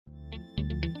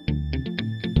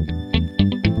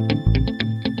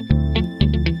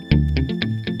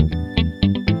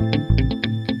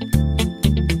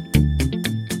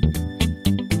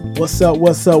What's up?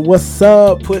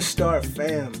 PushStart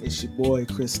fam. It's your boy,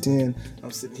 Christen. I'm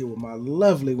sitting here with my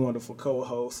lovely, wonderful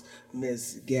co-host,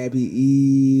 Miss Gabby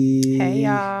E. Hey,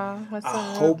 y'all. What's up?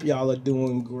 I hope y'all are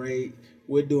doing great.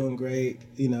 We're doing great,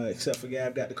 except for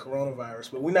Gab got the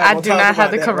coronavirus. But we're not going to talk about that.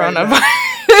 I do not have the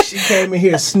coronavirus. Right, she came in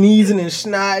here sneezing and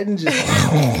snotting.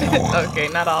 Okay,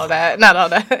 not all that.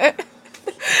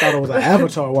 I thought it was an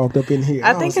avatar walked up in here.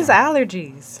 I think it's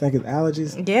allergies. Think it's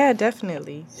allergies? Yeah,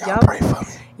 definitely. Y'all pray for me.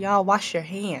 Y'all wash your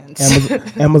hands.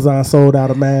 Amazon sold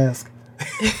out a mask.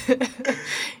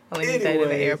 Only need that in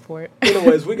the airport.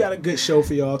 Anyways, we got a good show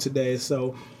for y'all today,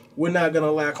 so we're not going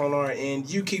to lack on our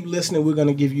end. You keep listening. We're going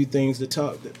to give you things to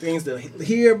talk, things to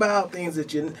hear about, things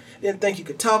that you didn't think you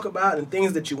could talk about, and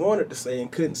things that you wanted to say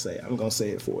and couldn't say. I'm going to say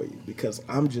it for you because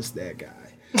I'm just that guy.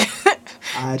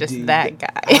 I do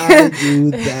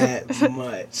that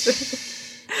much.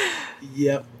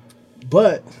 Yep.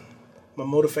 But my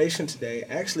motivation today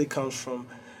actually comes from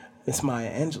Miss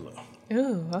Maya Angelou.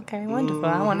 Ooh, okay, wonderful.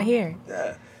 I want to hear.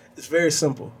 Yeah. It's very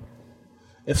simple.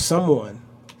 If someone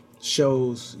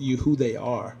shows you who they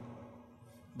are,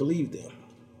 believe them.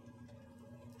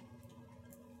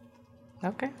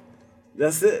 Okay.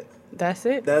 That's it. That's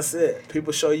it.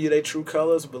 People show you their true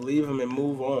colors, believe them, and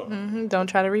move on. Mm-hmm. Don't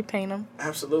try to repaint them.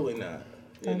 Absolutely not.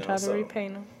 Don't try to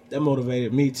repaint them. That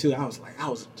motivated me, too. I was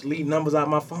deleting numbers out of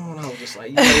my phone. I was just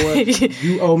like, you know what?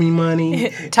 You owe me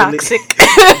money. Toxic.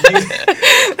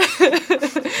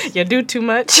 You do too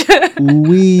much. But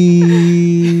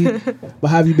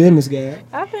how have you been, Miss Gab?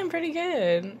 I've been pretty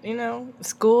good.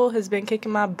 School has been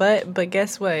kicking my butt, but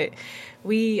guess what?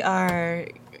 We are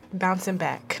bouncing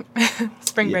back.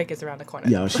 Spring break is around the corner.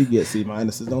 Y'all, she gets C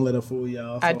minuses. Don't let her fool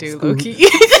y'all. I do, low-key.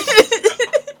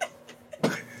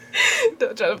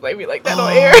 Don't try to play me like that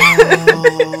on air.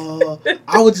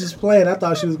 I was just playing. I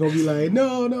thought she was going to be like,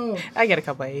 no. I get a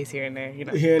couple of A's here and there,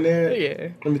 Here and there? Yeah.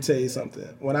 Let me tell you something.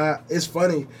 It's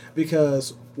funny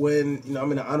because when, I'm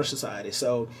in the honor society,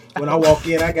 so when I walk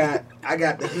in, I got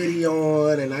the hoodie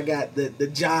on and I got the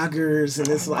joggers, and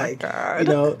it's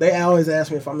they always ask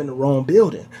me if I'm in the wrong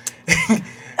building. So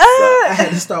I had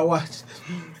to start watching.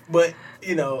 But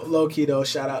low key though,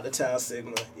 shout out to Tau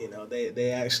Sigma.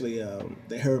 They actually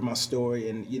they heard my story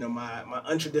and my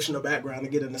untraditional background to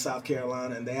get into South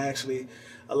Carolina, and they actually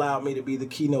allowed me to be the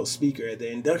keynote speaker at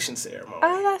the induction ceremony.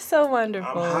 Oh, that's so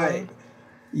wonderful. I'm hyped.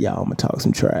 Y'all, I'm gonna talk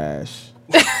some trash.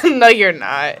 No, you're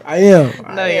not. I am.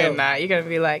 You're not. You're gonna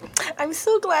be like, I'm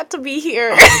so glad to be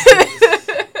here.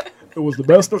 It was the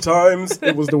best of times.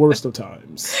 It was the worst of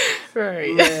times.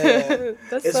 Right.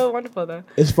 That's so wonderful, though.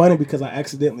 It's funny because I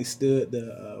accidentally stood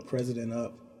the president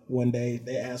up one day.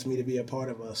 They asked me to be a part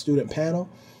of a student panel.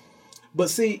 But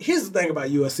see, here's the thing about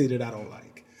USC that I don't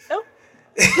like. Oh.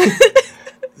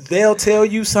 They'll tell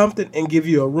you something and give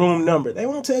you a room number. They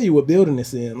won't tell you what building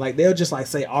it's in. Like, they'll just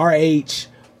say RH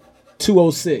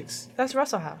 206. That's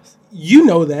Russell House. You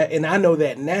know that, and I know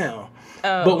that now.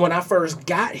 Oh. But when I first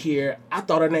got here, I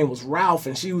thought her name was Ralph,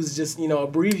 and she was just,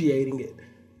 abbreviating it.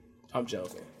 I'm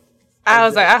joking. I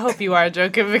was like, I hope you are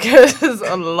joking because,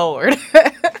 oh, Lord.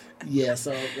 Yeah,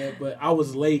 but I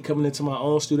was late coming into my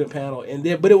own student panel,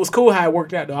 but it was cool how it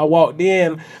worked out, though. I walked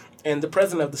in, and the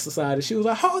president of the society, she was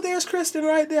like, oh, there's Christen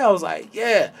right there. I was like,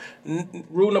 yeah.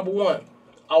 Rule number 1,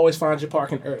 always find your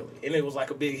parking early. And it was like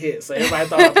a big hit, so everybody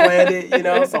thought I planned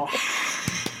it, so...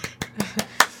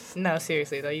 No,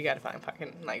 seriously, though, you got to find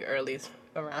parking, early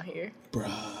around here.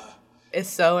 Bruh. It's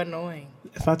so annoying.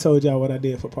 If I told y'all what I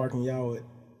did for parking,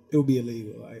 it would be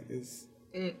illegal. I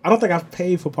don't think I've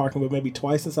paid for parking, but maybe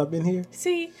twice since I've been here.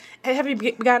 See, have you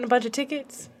gotten a bunch of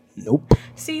tickets? Nope.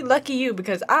 See, lucky you,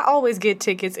 because I always get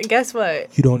tickets, and guess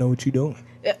what? You don't know what you're doing.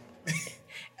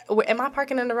 Am I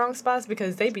parking in the wrong spots?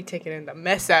 Because they be taking the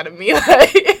mess out of me. And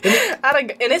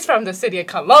it's from the city of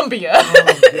Columbia.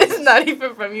 It's not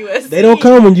even from USC. They don't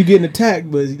come when you're getting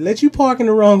attacked, but let you park in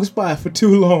the wrong spot for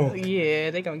too long.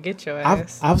 Yeah, they gonna get your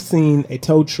ass. I've seen a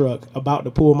tow truck about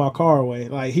to pull my car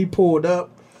away. He pulled up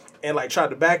and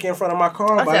tried to back in front of my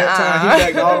car. By that time, he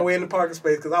backed all the way in the parking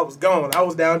space because I was gone. I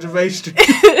was down Gervais Street.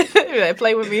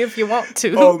 Play with me if you want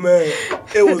to. Oh man,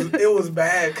 it was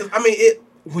bad because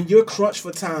when you're crunched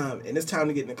for time and it's time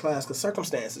to get into class, because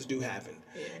circumstances do happen.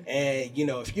 Yeah. And,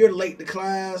 if you're late to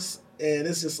class and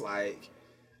it's just I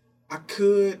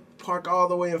could park all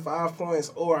the way in 5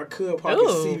 Points or I could park at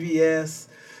CVS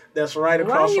that's right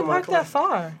across from my class. Why do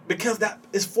you park that far? Because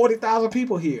it's 40,000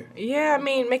 people here. Yeah,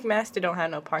 McMaster don't have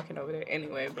no parking over there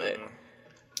anyway, but...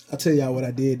 I'll tell y'all what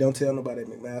I did. Don't tell nobody at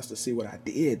McMaster. See what I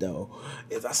did, though,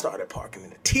 is I started parking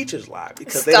in the teacher's lot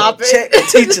because they don't check the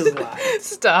teacher's lot.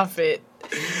 Stop it.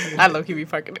 I low-key be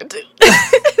parking it,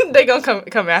 too. They gonna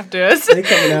come after us. They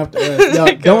coming after us.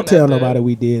 Y'all, don't tell nobody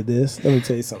we did this. Let me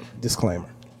tell you something. Disclaimer.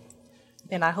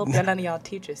 And I hope that none of y'all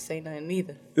teachers say nothing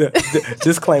either.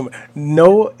 Disclaimer.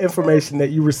 No information that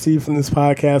you receive from this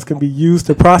podcast can be used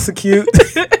to prosecute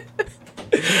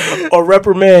or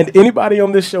reprimand anybody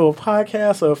on this show,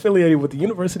 podcast, or affiliated with the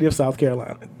University of South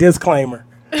Carolina. Disclaimer.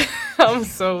 I'm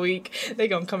so weak. They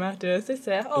gonna come after us. They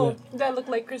said, "Oh, that looked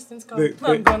like Christen's car.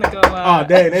 I'm gonna go." Oh,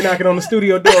 dang! They knocking on the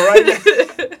studio door right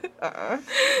now.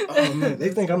 Oh man, they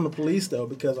think I'm the police though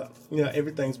because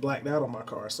everything's blacked out on my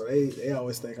car, so they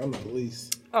always think I'm the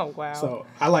police. Oh wow! So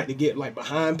I like to get like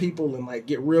behind people and like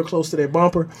get real close to their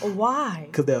bumper. Why?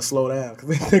 Because they'll slow down because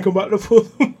they think I'm about to pull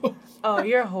them over. Oh,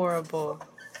 you're horrible.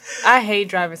 I hate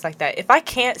drivers like that. If I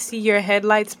can't see your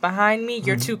headlights behind me,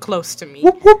 you're too close to me.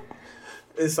 Whoop, whoop.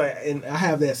 It's like, and I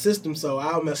have that system, so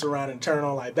I'll mess around and turn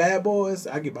on like Bad Boys.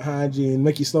 I get behind you and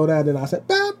make you slow down. Then I say,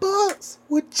 "Bad Boys,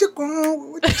 what you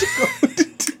going? What you going to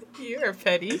do?" You're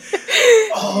petty.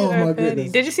 Oh my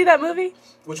goodness! Did you see that movie?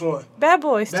 Which one? Bad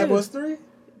Boys. Bad Boys 3.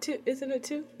 2, isn't it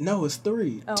 2? No, it's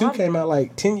 3. Oh, 2 came out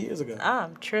like 10 years ago.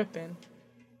 I'm tripping.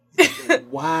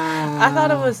 Wow. I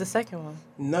thought it was the second one.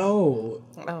 No.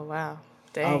 Oh wow.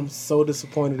 Dang. I'm so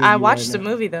disappointed in I you watched right the now.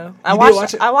 movie though. You did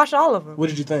watch it? I watched all of them. What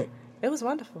did you think? It was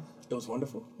wonderful. It was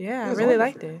wonderful? Yeah, It was I really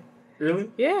wonderful. liked it. Really?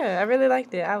 Yeah, I really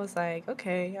liked it. I was like,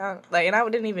 okay, and I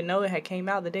didn't even know it had came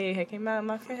out the day it had came out. And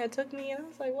my friend had took me, and I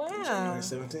was like, wow. January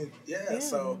 17th. Yeah,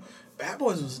 so Bad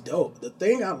Boys was dope. The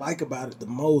thing I like about it the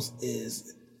most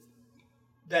is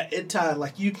that it tied,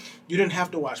 like, you didn't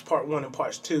have to watch part 1 and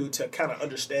part 2 to kind of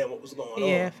understand what was going on.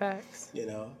 Yeah, facts.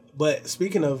 But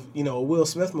speaking of, a Will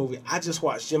Smith movie, I just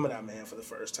watched Gemini Man for the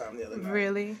first time the other night.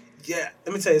 Really? Yeah,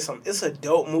 let me tell you something. It's a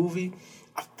dope movie.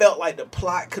 I felt like the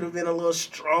plot could have been a little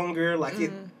stronger. Like,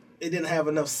 it didn't have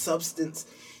enough substance.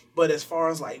 But as far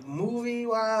as, like,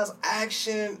 movie-wise,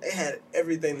 action, it had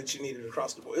everything that you needed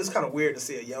across the board. It's kind of weird to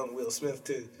see a young Will Smith,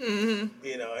 too. Mm-hmm.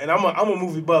 And I'm a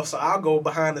movie buff, so I'll go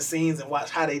behind the scenes and watch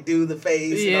how they do the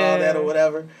face and all that or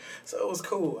whatever. So it was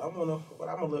cool. I wonder what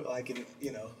I'm going to look like in,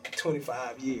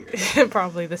 25 years.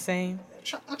 Probably the same.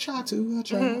 I try to.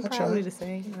 Probably the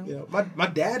same. My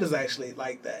dad is actually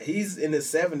like that. He's in his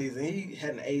 70s, and he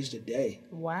hadn't aged a day.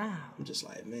 Wow. I'm just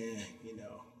like, man,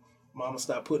 Mama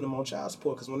stopped putting them on child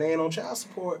support because when they ain't on child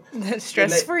support,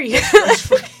 stress-free.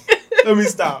 Let me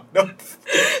stop. No.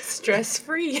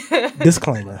 Stress-free.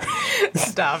 Disclaimer.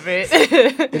 Stop it.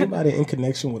 Anybody in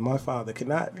connection with my father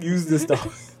cannot use this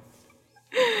dog.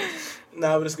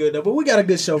 Nah, but it's good though. But we got a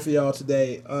good show for y'all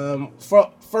today.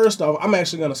 First off, I'm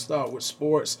actually gonna start with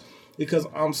sports because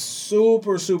I'm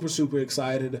super, super, super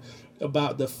excited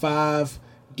about the 5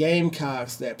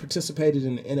 Gamecocks that participated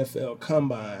in the NFL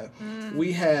Combine.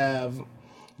 We have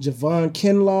Javon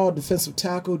Kinlaw, defensive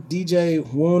tackle, DJ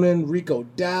Woonen, Rico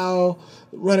Dow,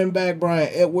 running back Brian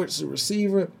Edwards, the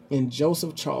receiver, and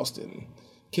Joseph Charleston,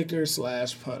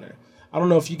 kicker/punter. I don't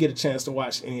know if you get a chance to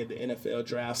watch any of the NFL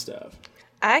draft stuff.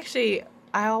 I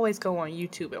always go on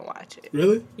YouTube and watch it.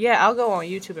 Really? Yeah, I'll go on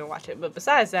YouTube and watch it. But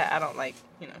besides that, I don't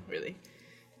really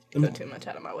go too much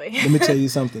out of my way. Let me tell you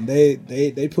something.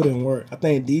 They put in work. I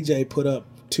think DJ put up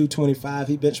 225.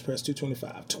 He bench pressed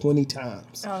 225 20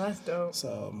 times. Oh, that's dope.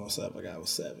 So myself, I got was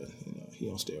 7. He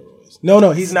on steroids.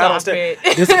 No, he's not on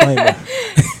steroids. Disclaimer.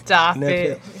 Stop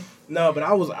it. No, but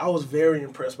I was very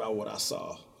impressed by what I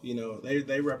saw.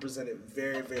 They represented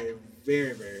very, very,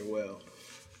 very, very well.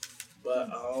 But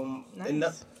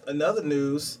nice. Another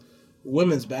news,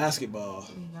 women's basketball.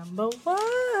 Number 1.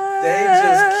 They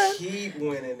just keep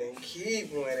winning and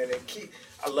keep winning and keep.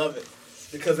 I love it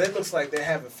because it looks like they're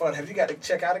having fun. Have you got to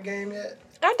check out a game yet?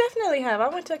 I definitely have. I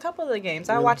went to a couple of the games.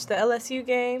 Really? I watched the LSU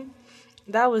game.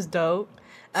 That was dope.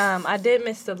 I did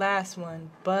miss the last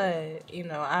one, but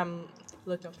I'm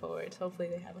looking forward. Hopefully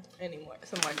they have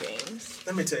some more games.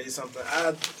 Let me tell you something.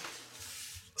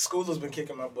 School has been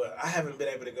kicking my butt. I haven't been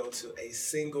able to go to a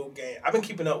single game. I've been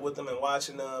keeping up with them and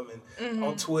watching them and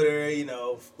on Twitter,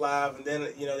 live. And then,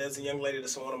 there's a young lady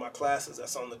that's in one of my classes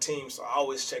that's on the team, so I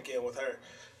always check in with her.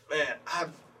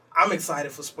 Man, I'm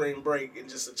excited for spring break and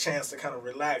just a chance to kind of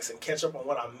relax and catch up on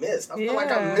what I missed. I feel like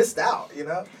I missed out,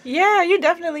 Yeah, you're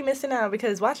definitely missing out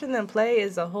because watching them play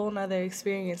is a whole nother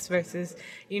experience versus,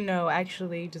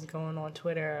 actually just going on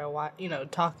Twitter or,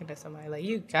 talking to somebody. Like,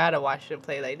 you got to watch them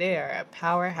play. Like, they are a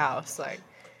powerhouse. Like,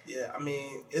 yeah, I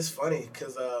mean, it's funny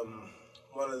because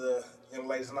one of the young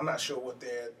ladies, and I'm not sure what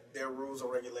their rules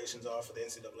or regulations are for the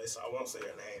NCAA, so I won't say her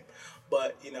name.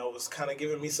 But, was kind of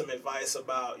giving me some advice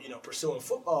about, pursuing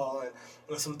football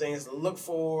and some things to look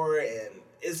for. And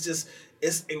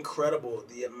it's incredible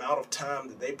the amount of time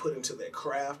that they put into their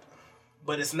craft.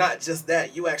 But it's not just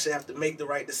that. You actually have to make the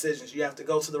right decisions. You have to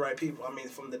go to the right people. I mean,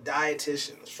 from the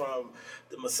dietitians, from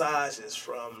the massages,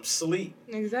 from sleep.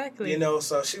 Exactly.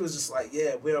 So she was just like,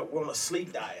 yeah, we're on a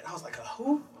sleep diet. I was like, a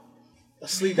who? A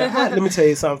sleep diet? Let me tell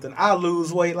you something. I'll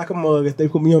lose weight like a mug if they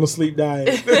put me on a sleep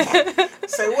diet.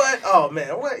 Say what? Oh, man,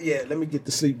 what? Yeah, let me get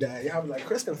the sleep diet. Y'all be like,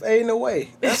 Christen, ain't no way.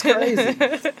 That's crazy.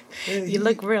 You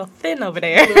look real thin over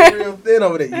there. You look real thin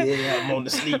over there. Yeah, I'm on the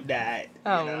sleep diet.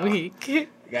 I'm weak. You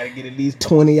got to get at least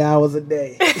 20 hours a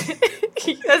day.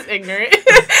 That's ignorant.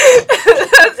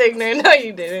 That's ignorant. No,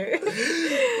 you didn't.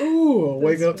 Ooh,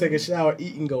 wake up, take a shower,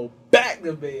 eat, and go back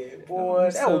to bed. Boy,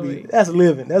 that's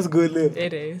living. That's good living.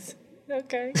 It is.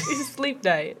 Okay. It's a sleep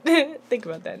diet. Think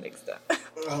about that next time.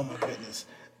 Oh, my goodness.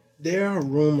 There are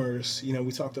rumors,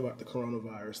 we talked about the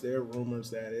coronavirus. There are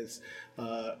rumors that it's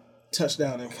touched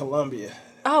down in Colombia.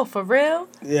 Oh, for real?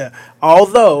 Yeah.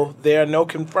 Although there are no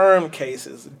confirmed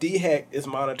cases, DHEC is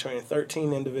monitoring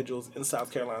 13 individuals in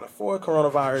South Carolina for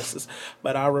coronaviruses.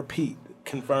 But I repeat,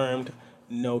 confirmed,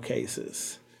 no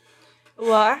cases.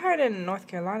 Well, I heard in North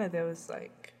Carolina there was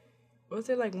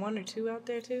there one or two out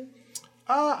there too?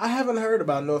 I haven't heard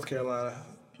about North Carolina.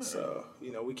 So,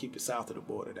 we keep it south of the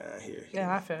border down here.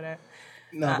 Yeah, I feel that.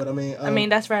 No, but I mean...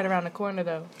 that's right around the corner,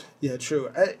 though. Yeah, true.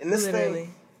 And this literally.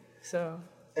 thing... So...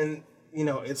 And,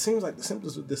 it seems like the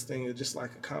symptoms with this thing are just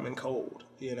like a common cold,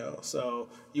 So,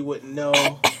 you wouldn't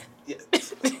know... Yeah.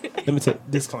 Let me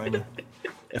take disclaimer.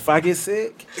 If I get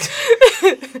sick...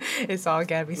 It's all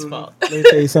Gabby's fault. Let me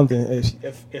tell you something.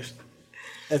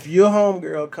 If your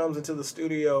homegirl comes into the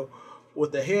studio...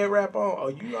 with the head wrap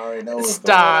on, you already know what's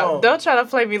going on. Stop. Don't try to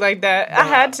play me like that. Nah, I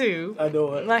had to. I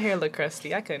know it. My hair looked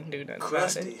crusty. I couldn't do nothing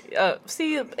Crusty? about it.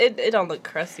 See, it don't look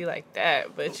crusty like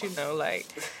that, but,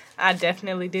 I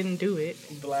definitely didn't do it.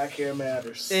 Black hair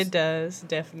matters. It does,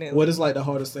 definitely. What is, the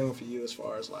hardest thing for you as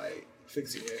far as,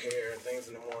 fixing your hair and things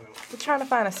in the morning? I'm trying to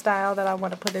find a style that I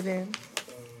want to put it in.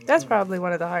 That's probably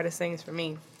one of the hardest things for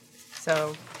me.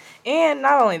 So, and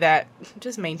not only that,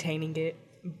 just maintaining it.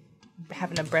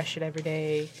 Having to brush it every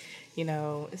day,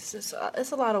 it's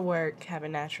a lot of work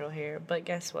having natural hair. But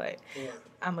guess what? Yeah.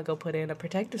 I'm gonna go put in a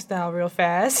protective style real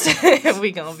fast.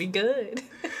 We gonna be good.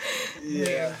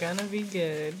 Yeah, we're gonna be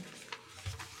good.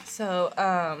 So,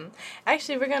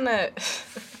 actually, we're gonna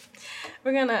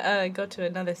go to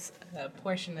another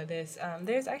portion of this.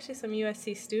 There's actually some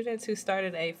USC students who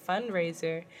started a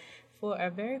fundraiser for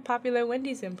a very popular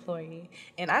Wendy's employee.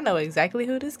 And I know exactly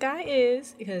who this guy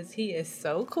is because he is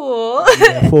so cool.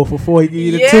 Yeah, 4 for 4, he give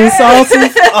you the 2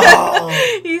 sauces.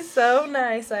 Oh. He's so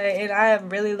nice. And I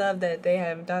really love that they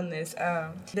have done this.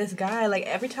 This guy,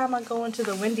 every time I go into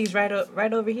the Wendy's right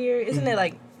over here, isn't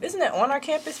it on our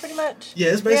campus pretty much? Yeah,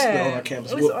 it's basically on our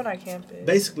campus. It's on our campus.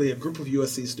 Basically, a group of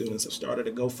USC students have started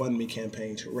a GoFundMe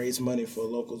campaign to raise money for a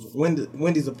local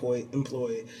Wendy's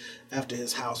employee after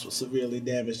his house was severely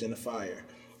damaged in a fire.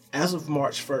 As of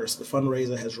March 1st, the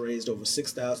fundraiser has raised over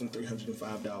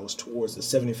 $6,305 towards the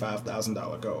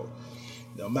 $75,000 goal.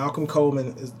 Now, Malcolm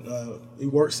Coleman, he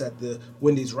works at the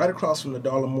Wendy's right across from the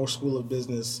Darla Moore School of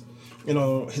Business.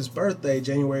 On his birthday,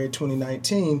 January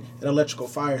 2019, an electrical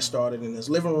fire started in his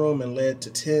living room and led to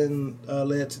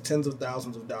tens of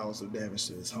thousands of dollars of damage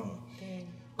to his home. Dang.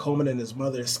 Coleman and his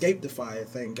mother escaped the fire,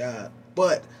 thank God.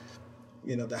 But,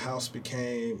 the house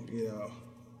became,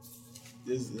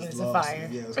 it's lost. A fire.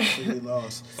 Yeah, it's completely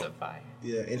lost. It's a fire.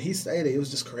 Yeah, and he stated it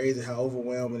was just crazy how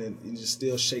overwhelming and it just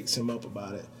still shakes him up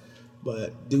about it.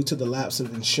 But due to the lapse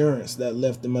of insurance that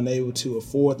left them unable to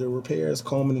afford the repairs,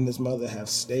 Coleman and his mother have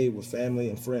stayed with family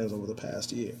and friends over the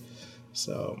past year.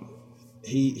 So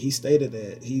he stated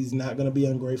that he's not going to be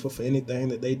ungrateful for anything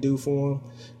that they do for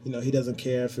him. He doesn't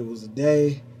care if it was a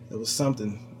day, it was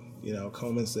something,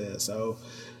 Coleman said. So,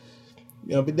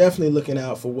 be definitely looking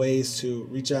out for ways to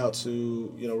reach out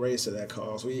to, raise to that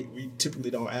cause. We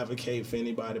typically don't advocate for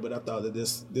anybody, but I thought that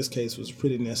this case was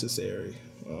pretty necessary.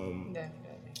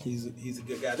 He's a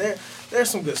good guy. There's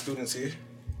some good students here.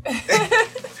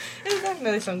 There's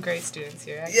definitely some great students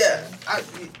here. Actually.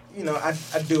 Yeah,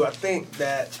 I do. I think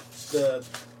that the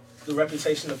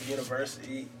reputation of the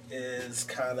university is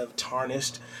kind of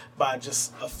tarnished by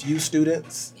just a few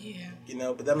students. Yeah.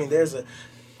 But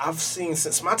I've seen,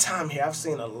 since my time here, I've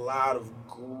seen a lot of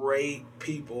great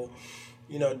people,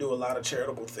 do a lot of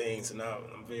charitable things, and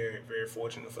I'm very, very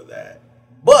fortunate for that.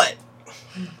 But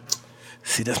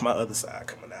see, that's my other side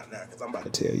coming out now because I'm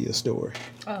about to tell you a story.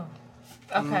 Oh.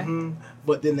 Okay.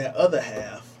 But then that other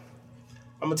half,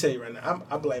 I'm gonna tell you right now,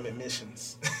 I blame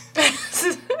admissions.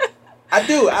 I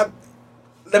do.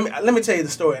 Let me tell you the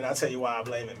story, and I'll tell you why I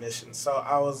blame admissions. So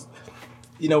I was,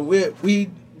 we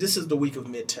this is the week of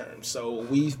midterm, so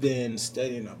we've been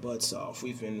studying our butts off.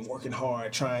 We've been working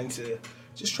hard, trying to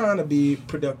be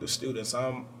productive students.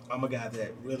 I'm a guy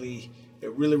that really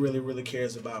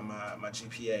cares about my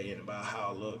GPA and about how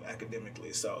I look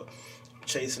academically. So I'm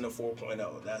chasing a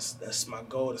 4.0. That's my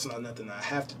goal. That's not nothing that I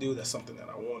have to do. That's something that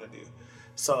I want to do.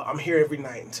 So I'm here every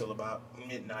night until about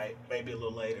midnight, maybe a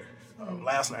little later.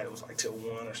 Last night it was like till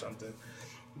 1 or something.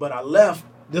 But I left.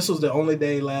 This was the only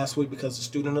day last week because the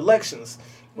student elections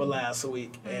were last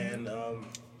week. And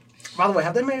by the way,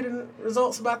 have they made any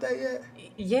results about that yet?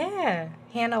 Yeah.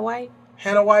 Hannah White.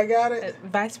 Hannah White got it?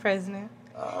 Vice President.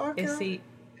 Okay.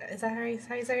 Is that how you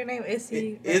say her name?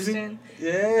 Izzy? Yeah.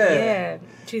 Yeah.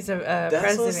 She's a That's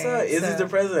president. What's up. Izzy's the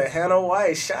president. Hannah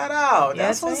White. Shout out.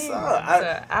 That's what's up.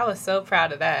 I was so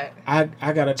proud of that.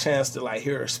 I got a chance to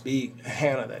hear her speak.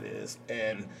 Hannah, that is.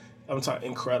 And I'm talking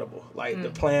incredible.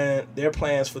 Their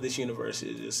plans for this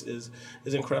university is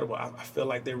incredible. I feel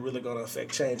like they're really going to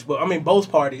affect change. But I mean,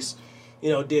 both parties,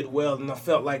 did well, and I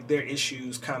felt like their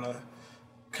issues kind of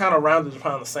rounded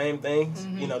upon the same things.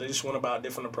 They just went about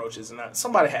different approaches, and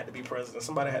somebody had to be president,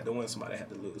 somebody had to win, somebody had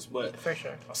to lose. But for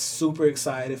sure, I'm super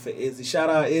excited for Izzy. Shout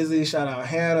out Izzy. Shout out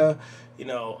Hannah.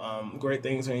 Great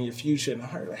things are in your future. And I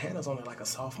heard that Hannah's only a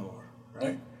sophomore,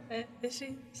 right? Yeah. Is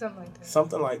she? Something like that.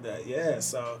 Something like that, yeah.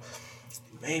 So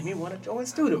it made me want to join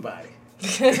student body.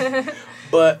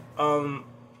 But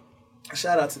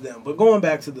shout out to them. But going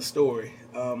back to the story,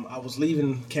 I was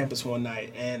leaving campus one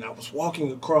night and I was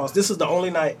walking across. This is the only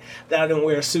night that I didn't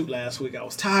wear a suit last week. I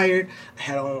was tired. I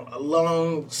had on a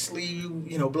long sleeve,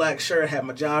 black shirt, had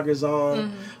my joggers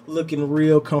on, looking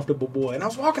real comfortable boy. And I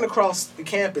was walking across the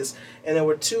campus and there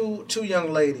were two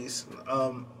young ladies,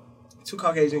 two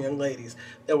Caucasian young ladies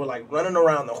that were running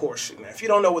around the horseshoe. Now, if you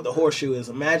don't know what the horseshoe is,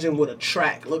 imagine what a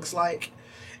track looks like.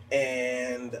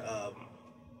 And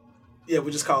we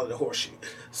just call it a horseshoe.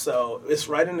 So it's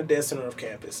right in the dead center of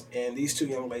campus. And these two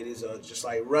young ladies are just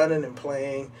running and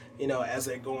playing, as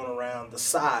they're going around the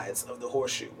sides of the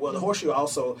horseshoe. Well, the horseshoe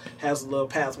also has little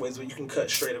pathways where you can cut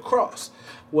straight across.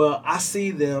 Well, I see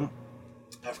them,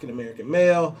 African-American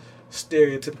male,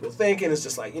 stereotypical thinking. It's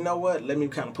just you know what? Let me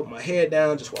kind of put my head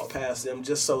down, just walk past them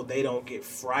just so they don't get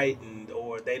frightened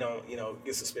or they don't,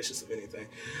 get suspicious of anything.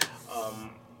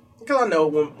 Because I know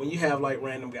when you have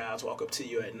random guys walk up to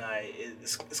you at night,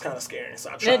 it's kind of scary.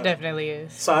 So it definitely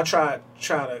is. So I try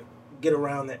to get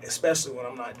around that, especially when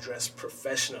I'm not dressed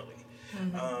professionally.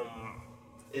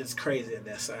 It's crazy as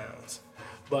that sounds,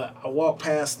 but I walked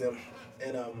past them,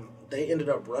 and they ended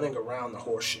up running around the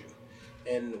horseshoe.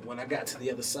 And when I got to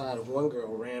the other side, one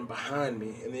girl ran behind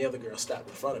me, and the other girl stopped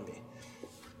in front of me.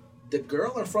 The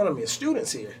girl in front of me,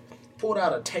 students here, pulled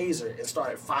out a taser and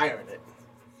started firing it.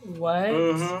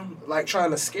 What? Trying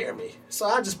to scare me. So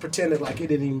I just pretended it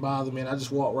didn't even bother me, and I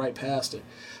just walked right past her.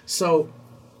 So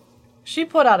she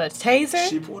pulled out a taser?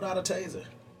 She pulled out a taser.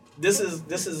 This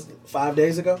is 5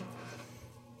 days ago.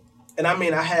 And I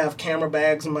mean, I have camera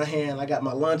bags in my hand. I got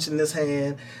my lunch in this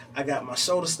hand. I got my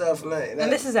shoulder stuff. And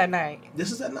this is at night?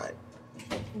 This is at night.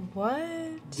 What?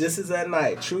 This is at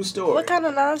night. True story. What kind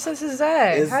of nonsense is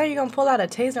that? How are you going to pull out a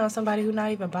taser on somebody who's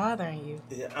not even bothering you?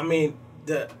 Yeah, I mean,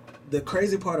 the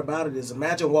crazy part about it is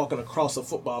imagine walking across a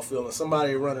football field and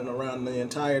somebody running around the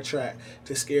entire track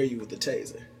to scare you with the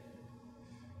taser.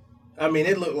 I mean,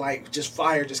 it looked like just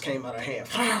fire just came out of her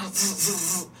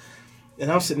hand.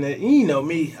 And I'm sitting there, you know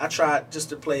me, I tried just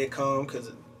to play it calm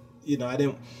because, I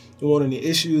didn't want any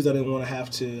issues. I didn't want to have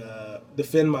to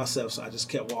defend myself. So I just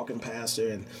kept walking past her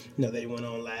and, they went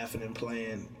on laughing and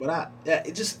playing. But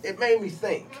it made me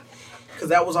think. Because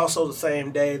that was also the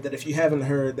same day that, if you haven't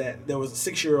heard, that there was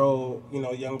a 6-year-old,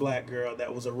 young black girl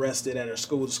that was arrested at her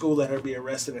school. The school let her be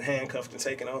arrested and handcuffed and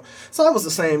taken on. So that was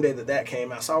the same day that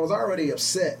came out. So I was already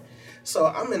upset. So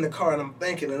I'm in the car and I'm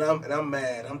thinking and I'm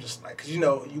mad. I'm just because you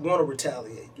want to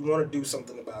retaliate. You want to do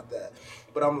something about that.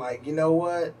 But I'm like, you know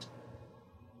what?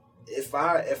 If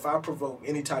I provoke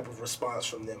any type of response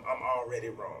from them, I'm already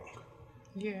wrong.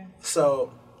 Yeah.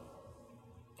 So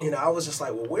I was just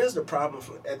like, well, where's the problem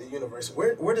at the university?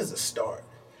 Where does it start?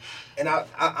 And I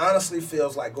honestly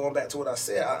feels like, going back to what I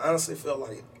said, I honestly feel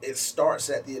like it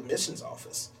starts at the admissions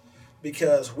office.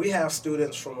 Because we have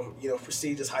students from,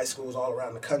 prestigious high schools all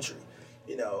around the country.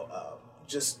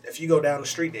 Just if you go down the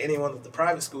street to any one of the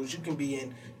private schools, you can be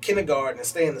in kindergarten and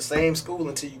stay in the same school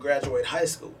until you graduate high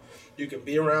school. You can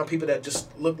be around people that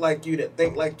just look like you, that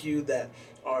think like you, that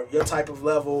are your type of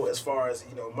level as far as,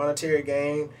 monetary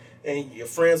gain. and your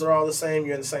friends are all the same,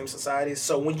 you're in the same society.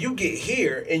 So when you get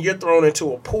here and you're thrown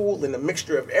into a pool and a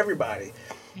mixture of everybody,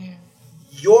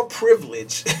 your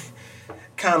privilege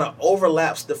kind of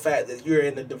overlaps the fact that you're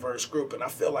in a diverse group. And I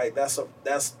feel like that's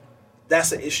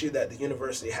an issue that the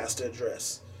university has to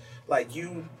address. Like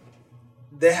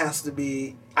there has to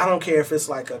be, I don't care if it's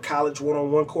like a college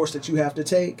one-on-one course that you have to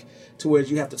take to where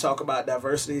you have to talk about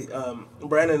diversity.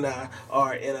 Brandon and I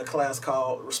are in a class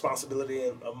called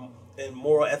Responsibility and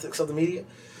Moral Ethics of the Media.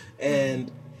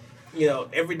 And,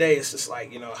 every day it's just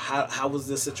like, how was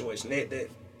this situation?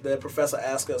 The professor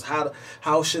asked us,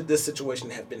 how should this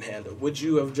situation have been handled? Would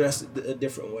you have addressed it a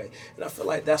different way? And I feel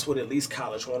like that's what at least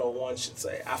College 101 should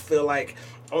say. I feel like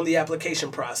on the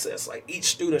application process, like each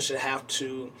student should have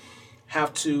to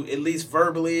at least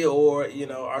verbally or,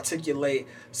 articulate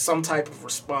some type of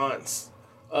response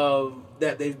of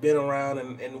that they've been around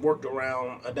and worked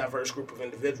around a diverse group of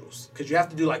individuals. Because you have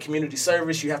to do like community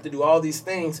service, you have to do all these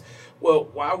things. Well,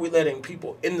 why are we letting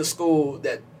people in the school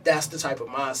that's the type of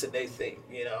mindset they think,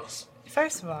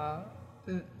 First of all,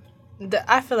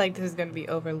 I feel like this is going to be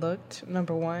overlooked,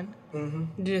 number one,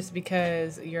 just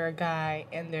because you're a guy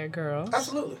and they're girls.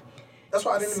 Absolutely. That's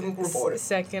why I didn't even report it.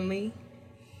 Secondly,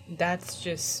 that's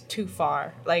just too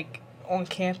far. Like, on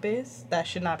campus, that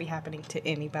should not be happening to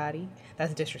anybody.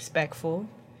 That's disrespectful.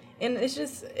 And it's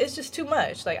just too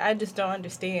much. Like, I just don't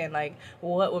understand, like,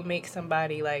 what would make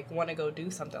somebody, like, want to go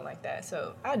do something like that.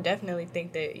 So I definitely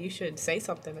think that you should say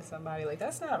something to somebody. Like,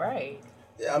 that's not right.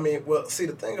 Yeah, I mean, well, see,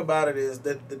 the thing about it is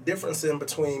that the difference in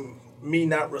between me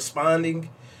not responding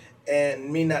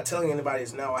and me not telling anybody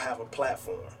is now I have a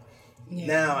platform. Yeah.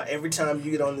 Now, every time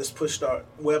you get on this PushStart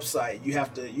website, you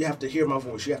have to hear my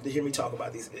voice. You have to hear me talk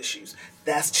about these issues.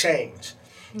 That's change.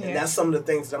 Yeah. And that's some of the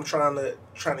things that I'm trying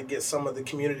to get some of the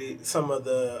community, some of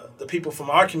the people from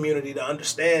our community to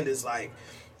understand is like,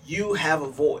 you have a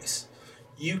voice.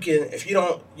 You can, if you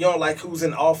don't like who's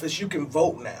in office, you can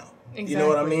vote now. Exactly. You know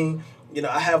what I mean?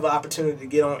 I have the opportunity to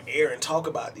get on air and talk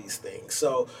about these things.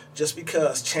 So just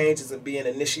because change isn't being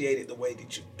initiated the way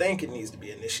that you think it needs to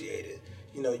be initiated,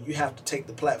 you have to take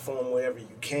the platform wherever you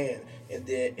can and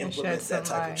then implement that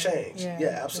type of change.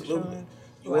 Yeah, absolutely.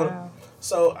 Wow.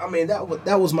 So, I mean, that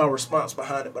was my response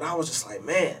behind it. But I was just like,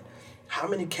 man, how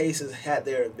many cases had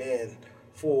there been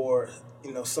for,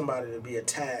 somebody to be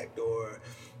attacked or,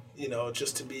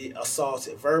 just to be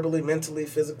assaulted verbally, mentally,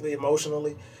 physically,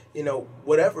 emotionally,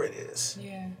 whatever it is.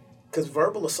 Yeah. Because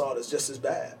verbal assault is just as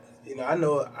bad. I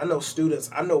know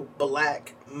students, I know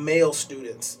black male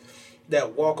students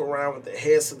that walk around with their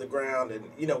heads to the ground, and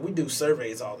we do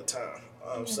surveys all the time.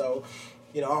 So,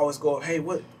 I always go, hey,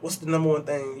 what's the number one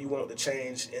thing you want to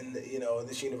change in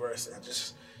this university? I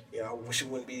just, I wish it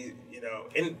wouldn't be,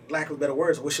 in lack of better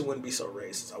words, I wish it wouldn't be so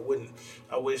racist.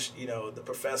 I wish, the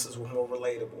professors were more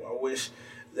relatable. I wish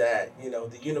that,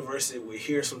 the university would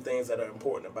hear some things that are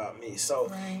important about me. So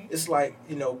It's like,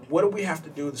 what do we have to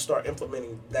do to start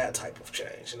implementing that type of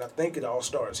change? And I think it all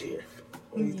starts here.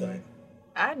 What do you think?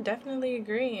 I definitely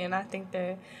agree, and I think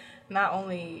that not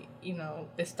only,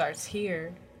 it starts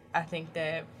here, I think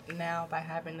that now by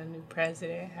having a new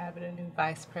president, having a new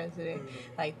vice president,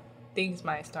 like, things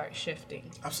might start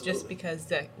shifting. Absolutely. Just because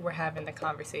we're having the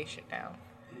conversation now.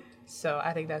 So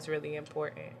I think that's really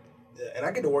important. Yeah, and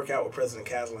I get to work out with President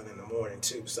Caslin in the morning,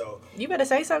 too, so... You better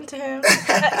say something to him.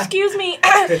 Excuse me,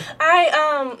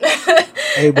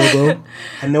 Hey, Bobo,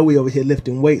 I know we over here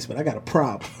lifting weights, but I got a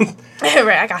problem.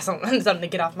 Right, I got something to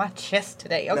get off my chest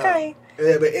today, okay? No.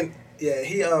 Yeah, but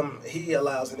he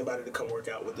allows anybody to come work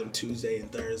out with him Tuesday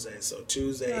and Thursday. So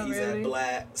Tuesday, he's at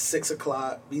Black, 6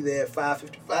 o'clock, be there at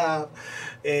 5:55.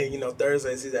 And,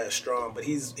 Thursdays, he's at Strong. But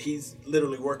he's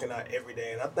literally working out every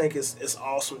day. And I think it's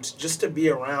awesome just to be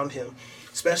around him,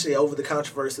 especially over the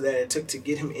controversy that it took to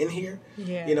get him in here.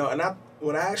 Yeah. And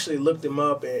when I actually looked him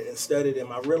up and studied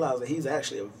him, I realized that he's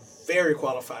actually a very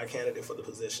qualified candidate for the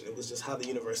position. It was just how the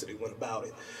university went about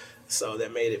it. So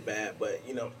that made it bad. But,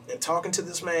 and talking to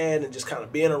this man and just kind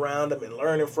of being around him and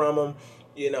learning from him,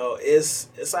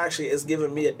 it's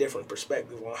given me a different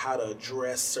perspective on how to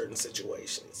address certain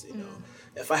situations,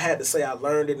 If I had to say I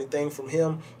learned anything from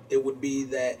him, it would be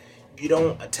that you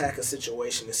don't attack a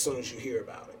situation as soon as you hear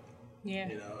about it. Yeah.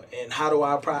 And how do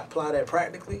I apply that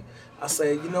practically? I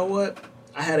say, you know what?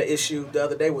 I had an issue the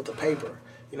other day with the paper.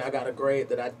 I got a grade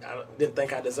that I didn't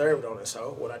think I deserved on it.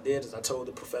 So what I did is I told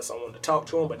the professor I wanted to talk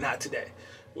to him, but not today.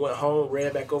 Went home,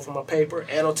 read back over my paper,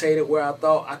 annotated where I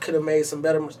thought I could have made some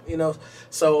better,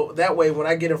 So that way when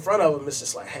I get in front of him, it's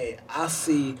just like, hey, I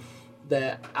see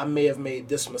that I may have made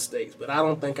this mistake, but I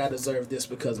don't think I deserve this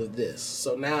because of this.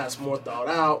 So now it's more thought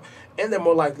out, and they're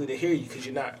more likely to hear you because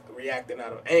you're not reacting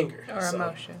out of anger. Or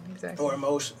emotion, exactly. Or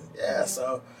emotion, yeah.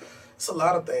 So it's a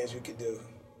lot of things you could do.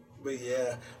 But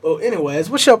yeah. But anyways,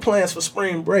 what's your plans for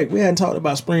spring break? We hadn't talked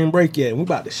about spring break yet, and we're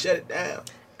about to shut it down.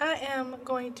 I am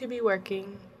going to be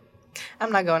working.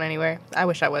 I'm not going anywhere. I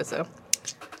wish I was, though.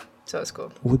 So it's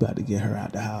cool. We about to get her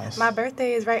out the house. My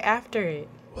birthday is right after it.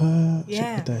 What?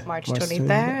 Yeah, March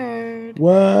 23rd.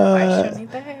 What? March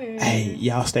 23rd. Hey,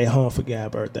 y'all stay home for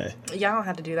Gab's birthday. Y'all don't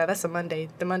have to do that. That's a Monday.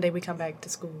 The Monday we come back to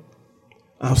school.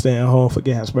 I'm staying home for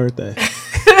Gab's birthday.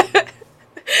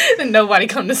 Nobody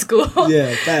come to school.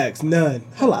 Yeah, facts. None.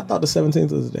 Hold on, I thought the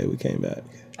 17th was the day we came back.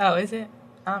 Oh, is it?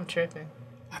 I'm tripping.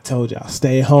 I told y'all,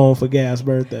 stay home for Gab's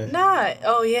birthday. Nah.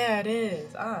 Oh, yeah, it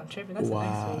is. I'm tripping. That's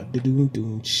wow. the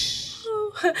next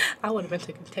Wow. I would have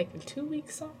been taking 2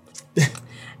 weeks off.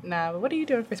 Nah, but what are you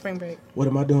doing for spring break? What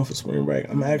am I doing for spring break?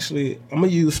 I'm gonna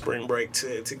use spring break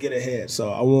to get ahead.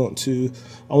 So I want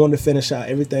to finish out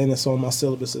everything that's on my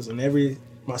syllabuses and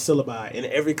my syllabi in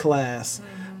every class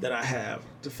that I have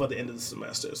for the end of the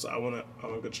semester. So I'm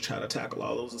gonna try to tackle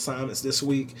all those assignments this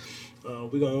week.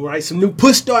 We're gonna write some new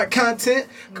PushStart content.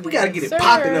 We gotta get it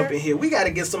popping up in here. We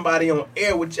gotta get somebody on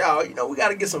air with y'all. You know, we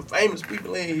gotta get some famous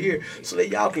people in here so that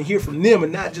y'all can hear from them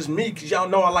and not just me, because y'all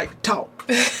know I like to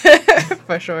talk.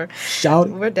 For sure. Shout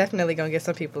it. We're definitely gonna get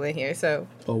some people in here. So.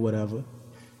 Or whatever.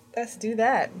 Let's do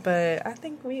that. But I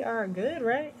think we are good,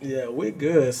 right? Yeah, we're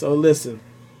good. So listen.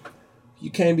 You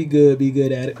can't be good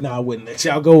at it. No, I wouldn't let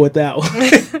y'all go with that one.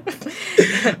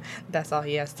 That's all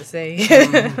he has to say.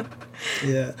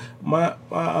 Yeah. My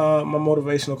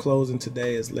motivational closing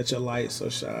today is let your light so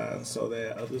shine so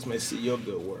that others may see your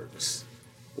good works.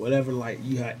 Whatever light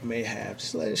you may have,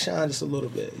 just let it shine just a little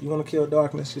bit. You want to kill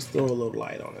darkness, just throw a little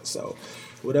light on it. So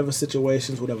whatever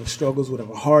situations, whatever struggles,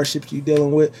 whatever hardships you're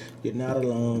dealing with, you're not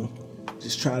alone.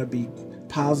 Just try to be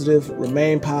positive,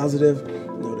 remain positive.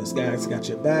 Know this guy's got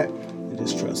your back. And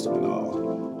just trust him at all.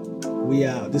 We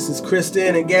out. This is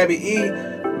Christen and Gabby E.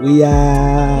 We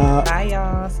out. Bye,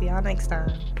 y'all. See y'all next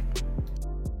time.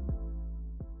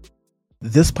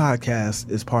 This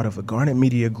podcast is part of a Garnet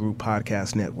Media Group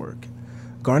podcast network.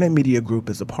 Garnet Media Group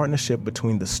is a partnership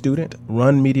between the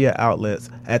student-run media outlets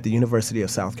at the University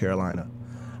of South Carolina.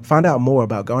 Find out more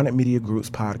about Garnet Media Group's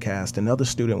podcast and other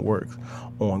student work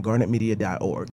on garnetmedia.org.